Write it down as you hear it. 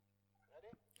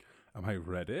Am I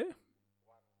ready?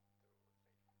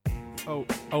 Oh,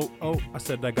 I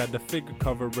said I got the figure,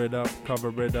 cover it up,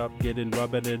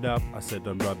 rubbing it up. I said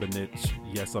I'm rubbing it,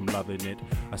 yes, I'm loving it.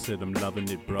 I said I'm loving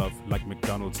it, bruv, like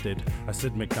McDonald's did. I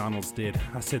said McDonald's did.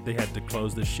 I said they had to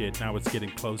close the shit, now it's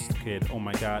getting close, kid. Oh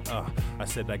my god, I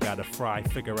said I gotta fry,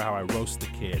 figure how I roast the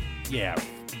kid. Yeah,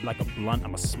 like a blunt,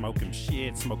 I'ma smoke the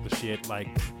shit like,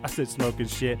 I said smoking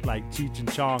shit like Cheech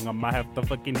and Chong. I'ma have to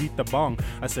fucking heat the bong.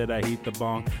 I said I heat the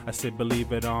bong. I said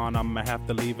believe it on, I'ma have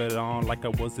to leave it on like I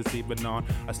was this even on.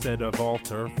 I said a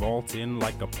vault in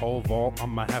like a pole vault.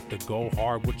 I'ma have to go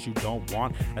hard, what you don't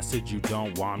want. I said you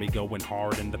don't want me going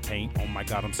hard in the paint. Oh my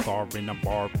god, I'm starving, I'm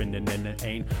barbing, and then it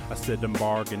ain't. I said I'm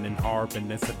bargaining hard,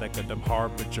 and then said I got them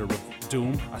harbinger of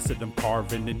doom. I said I'm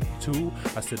carving into.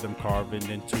 I said I'm carving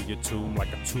into your tomb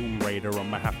like a tomb raider.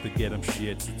 I'ma have to get them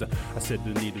shit. I said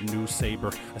I need a new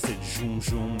saber. I said zoom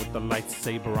zoom with the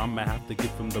lightsaber. I'ma have to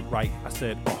give him the right. I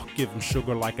said, oh, give him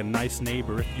sugar like a nice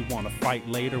neighbor. If you wanna fight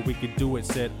later, we could do it.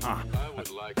 Said, I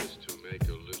would like us to make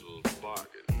a little bargain.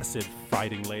 I said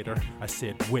fighting later. I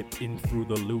said whip in through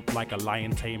the loop like a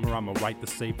lion tamer. I'ma write the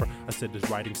safer. I said is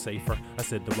writing safer. I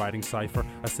said the writing cipher.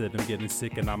 I said I'm getting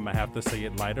sick and I'ma have to say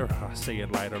it lighter. I say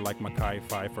it lighter like Mackay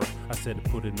Pfeiffer. I said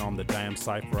put it on the damn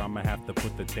cipher. I'ma have to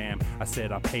put the damn. I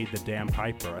said I paid the damn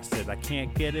piper. I said I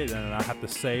can't get it and I have to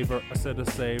savor. I said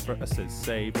a savor. I said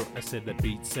savor. I said the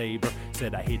beat saber.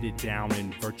 Said I hit it down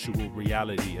in virtual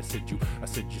reality. I said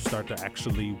you start to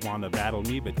actually wanna battle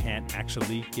me but can't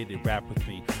actually get it rap with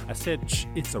me. I said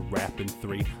it's a rap in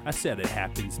 3. I said it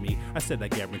happens me. I said I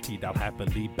guaranteed I'll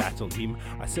happily battle him.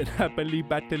 I said happily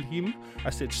battle him. I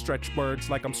said stretch words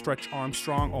like I'm Stretch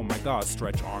Armstrong. Oh my god,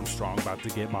 Stretch Armstrong, about to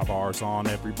get my bars on.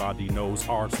 Everybody knows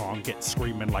our song. Get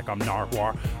screaming like I'm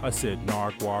Narwhal. I said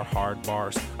Narwhal, hard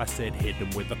bars. I said hit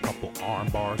him with a couple arm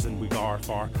bars and we are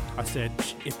far. I said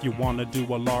if you wanna do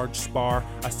a large spar.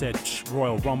 I said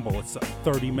Royal Rumble, it's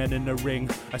 30 men in the ring.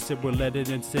 I said we'll let it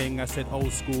and sing. I said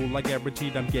old school like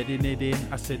guaranteed I'm getting it in.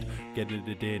 I said getting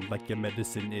it in like your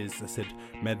medicine is. I said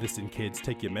medicine kids,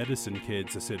 take your medicine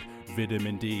kids. I said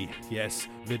vitamin D, yes,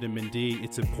 vitamin D,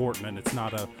 it's important and it's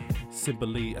not a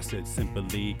simply. I said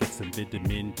simply get some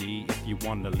vitamin D if you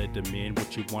wanna let them in.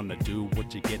 What you wanna do,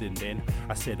 what you getting then.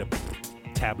 I said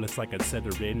tablets like I set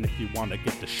her in. If you wanna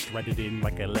get the shredded in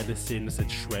like a lettuce in. I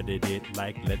said shredded it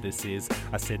like lettuce is.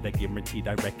 I said I guaranteed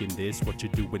I reckon this. What you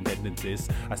doing then in this.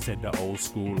 I said the old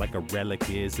school like a relic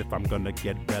is. If I'm gonna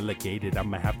get relegated,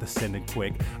 I'ma have to send it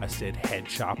quick. I said head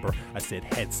chopper. I said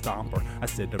head stomper. I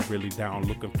said I'm really down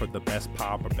looking for the best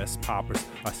popper, best poppers.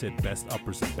 I said best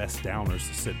uppers and best downers.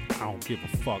 I said I don't give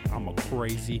a fuck. I'm a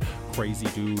crazy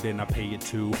dude and I pay it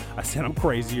too. I said I'm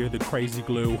crazier than crazy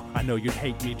glue. I know you'd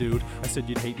hate me, dude. I said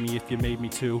you'd hate me if you made me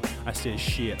too. I said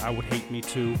shit, I would hate me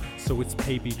too. So it's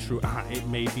maybe true, it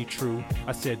may be true.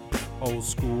 I said old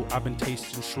school, I've been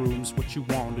tasting shrooms. What you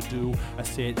want to do? I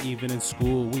said even in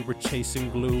school we were chasing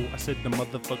glue. I said the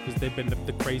motherfuckers they've been up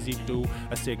to crazy do.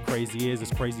 I said crazy is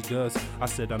as crazy does. I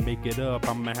said I make it up,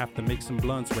 I'ma have to make some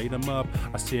blunts, rate them up.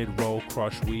 I said roll,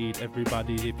 crush weed.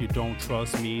 Everybody, if you don't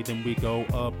trust me, then we go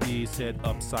up. He said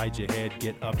upside your head,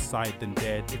 get upside then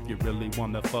dead. If you really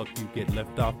wanna fuck, you get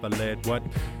left off a lead. What?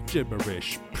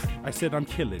 Gibberish. I said I'm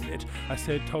killing it. I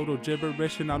said total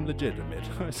gibberish and I'm legitimate.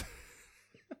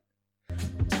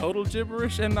 Total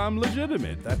gibberish and I'm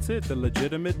legitimate. That's it. The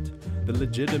legitimate.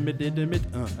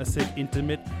 I said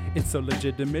intimate. It's so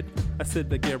legitimate. I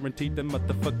said I guaranteed the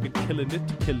motherfucker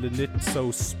killing it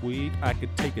so sweet. I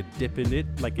could take a dip in it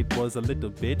like it was a little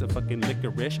bit of fucking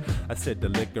licorice. I said the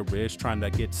licorice trying to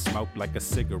get smoked like a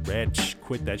cigarette.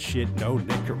 Quit that shit, no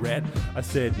Nicorette. I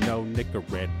said no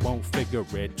Nicorette, won't figure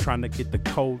it. Trying to get the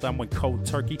cold, I went cold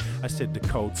turkey. I said the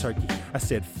cold turkey. I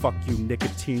said fuck you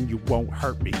nicotine, you won't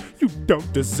hurt me. You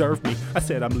don't deserve me. I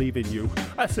said I'm leaving you.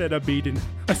 I said I'm beating.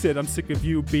 I said I'm sick of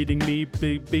you beating me.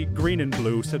 Big green and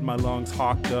blue. Said my lungs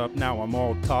hawked up. Now I'm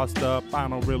all tossed up. I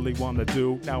don't really wanna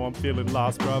do. Now I'm feeling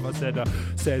lost, bruv.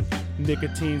 I said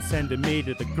nicotine sending me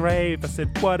to the grave. I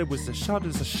said what? It was a shot.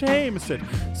 It's a shame. I said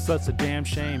such a damn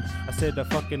shame. I said I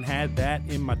fucking had that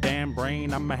in my damn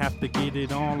brain. I'ma have to get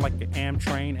it on like an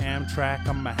Amtrak.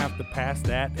 I'ma have to pass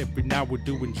that. Every now we're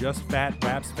doing just fat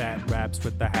raps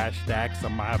with the hashtags.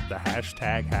 I'ma have to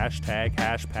hashtag hash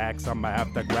packs. I'ma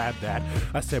have to grab that.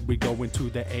 I said we go into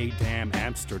the A-Dam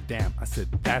Amsterdam. I said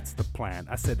that's the plan.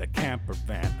 I said a camper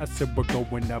van. I said we're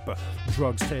going up a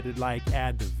drugs headed like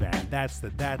Ativan. That's the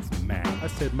man.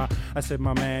 I said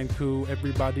my man cool.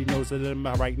 Everybody knows that I'm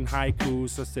writing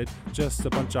haikus. I said just a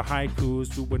bunch of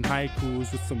haikus, doing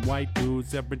haikus with some white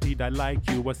dudes. Guaranteed I like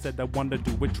you. I said I wanna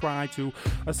do it, try to.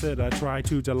 I said I try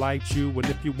to delight you, and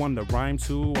if you wanna rhyme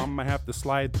too, I'ma have to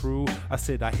slide through. I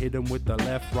said I hit him with the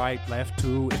left, right, left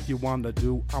too. If you wanna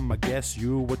do, I'ma guess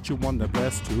you what you want the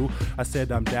best to. I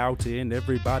said I'm doubting.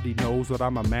 Everybody knows that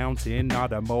I'm a mountain,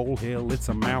 not a molehill, it's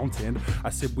a mountain. I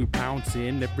said we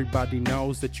pouncing. Everybody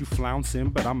knows that you flouncing,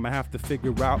 but I'ma have to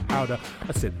figure out how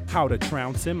to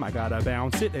trounce him. I gotta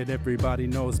bounce it, and everybody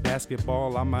knows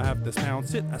basketball. I'ma have to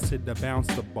bounce it. I said to bounce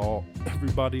the ball.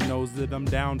 Everybody knows that I'm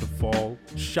down to fall.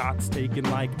 Shots taken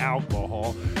like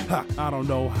alcohol. Ha, I don't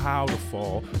know how to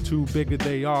fall. Too bigger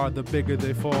they are, the bigger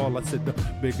they fall. I said the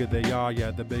bigger they are,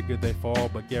 yeah, the bigger they fall.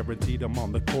 But guaranteed I'm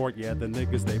on the court, yeah, the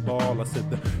niggas they ball. I said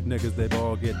the niggas they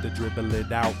ball get to dribble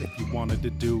it out. If you wanted to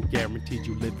do, guaranteed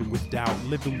you living with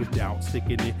doubt,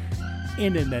 sticking it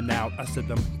in and out. I said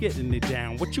I'm getting it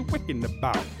down. What you wicking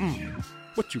about?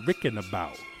 What you wicking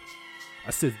about?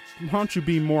 I said, why don't you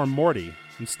be more Morty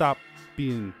and stop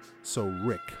being so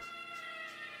Rick?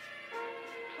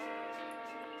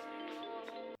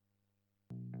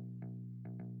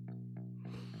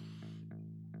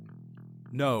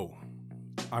 No,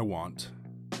 I want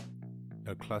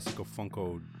El Clásico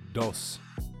Funko Dos.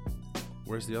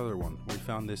 Where's the other one? We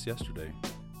found this yesterday,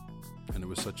 and it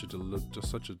was such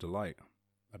a delight.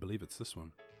 I believe it's this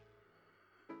one.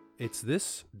 It's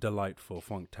this delightful,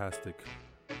 funktastic.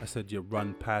 I said you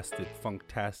run past it,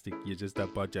 funktastic. You're just a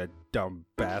bunch of dumb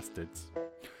bastards.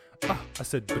 I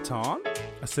said baton.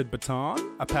 I said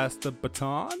baton. I passed the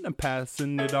baton. I'm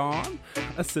passing it on.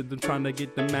 I said I'm trying to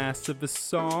get the massive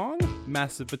song,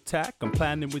 massive attack. I'm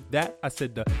planning with that. I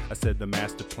said the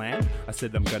master plan. I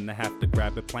said I'm gonna have to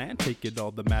grab a plan, take it all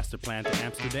the master plan to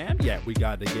Amsterdam. Yeah, we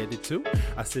gotta get it too.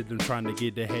 I said I'm trying to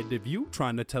get ahead of you,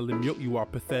 trying to tell him yo, you are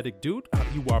pathetic, dude.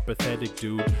 You are pathetic,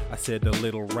 dude. I said a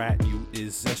little rat, you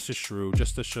is extra shrew,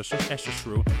 just a extra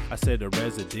shrew. I said a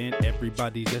resident,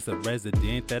 everybody's just a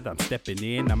resident that I'm stepping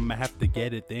in. I'ma have to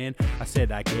get it then. I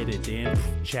said I get it then.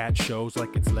 Chat shows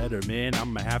like it's Letterman.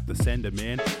 I'ma have to send him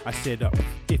in. I said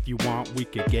if you want we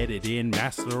could get it in.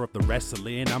 Master of the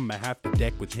wrestling. I'ma have to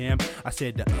deck with him. I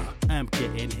said I'm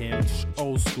getting him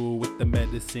old school with the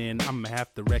medicine. I'ma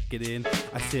have to wreck it in.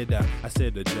 I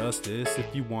said adjust this.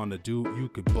 If you wanna do, you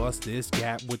could bust this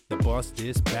gap with the bust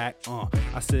this back.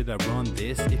 I said I run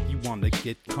this. If you wanna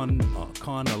get con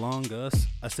along us.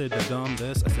 I said the dumb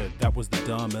this. I said that was the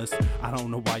dumbest. I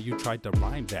don't know why you tried to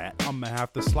rhyme that. I'ma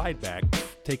have to slide back.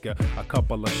 Take a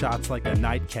couple of shots like a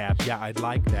nightcap. Yeah, I'd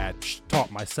like that.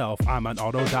 Taught myself I'm an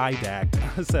autodidact.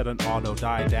 I said an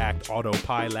autodidact,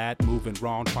 autopilot, moving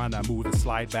wrong, trying to move and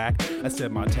slide back. I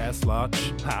said my Tesla.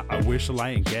 I wish I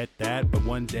ain't get that, but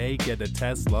one day get a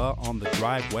Tesla on the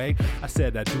driveway. I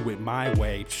said I do it my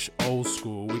way. Old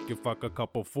school, we can fuck a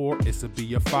couple four. It's a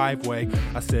be a 5-way.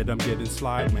 I said I'm getting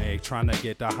slide made, trying to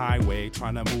get the highway,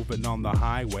 trying to move it on the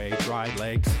highway. Dry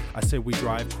legs. I said we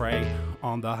drive cray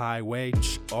on the highway.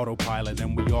 Autopilot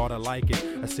and we oughta like it.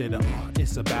 I said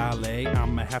it's a ballet.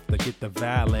 I'ma have to get the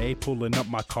valet, pulling up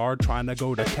my car trying to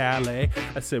go to Calais.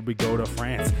 I said we go to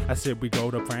France. I said we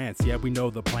go to France. Yeah, we know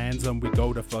the plans and we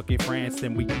go to fucking France.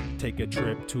 Then we take a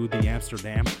trip to the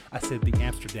Amsterdam. I said the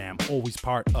Amsterdam, always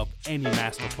part of any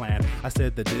master plan. I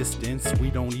said the distance, we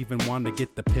don't even want to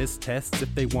get the piss tests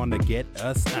if they want to get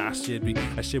us.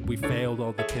 Shit, we failed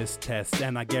all the piss tests,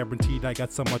 and I guaranteed I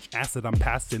got so much acid I'm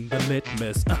passing the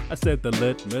litmus. I said the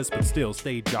litmus, but still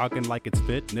stay jogging like it's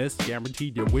fitness.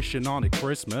 Guaranteed you're wishing on it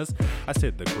Christmas. I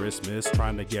said the Christmas,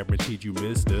 trying to guarantee you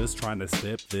missed this, trying to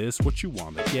slip this. What you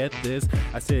want to get this?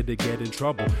 I said to get in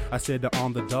trouble. I said to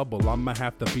on the double, I'ma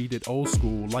have to beat it old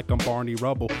school like I'm Barney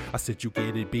Rubble. I said you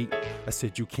get it beat. I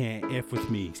said you can't F with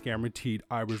me. It's guaranteed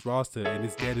Irish Rasta, and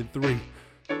it's dead in 3.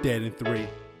 Dead in 3.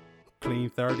 Clean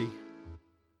 30.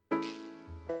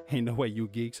 Ain't no way you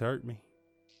geeks hurt me.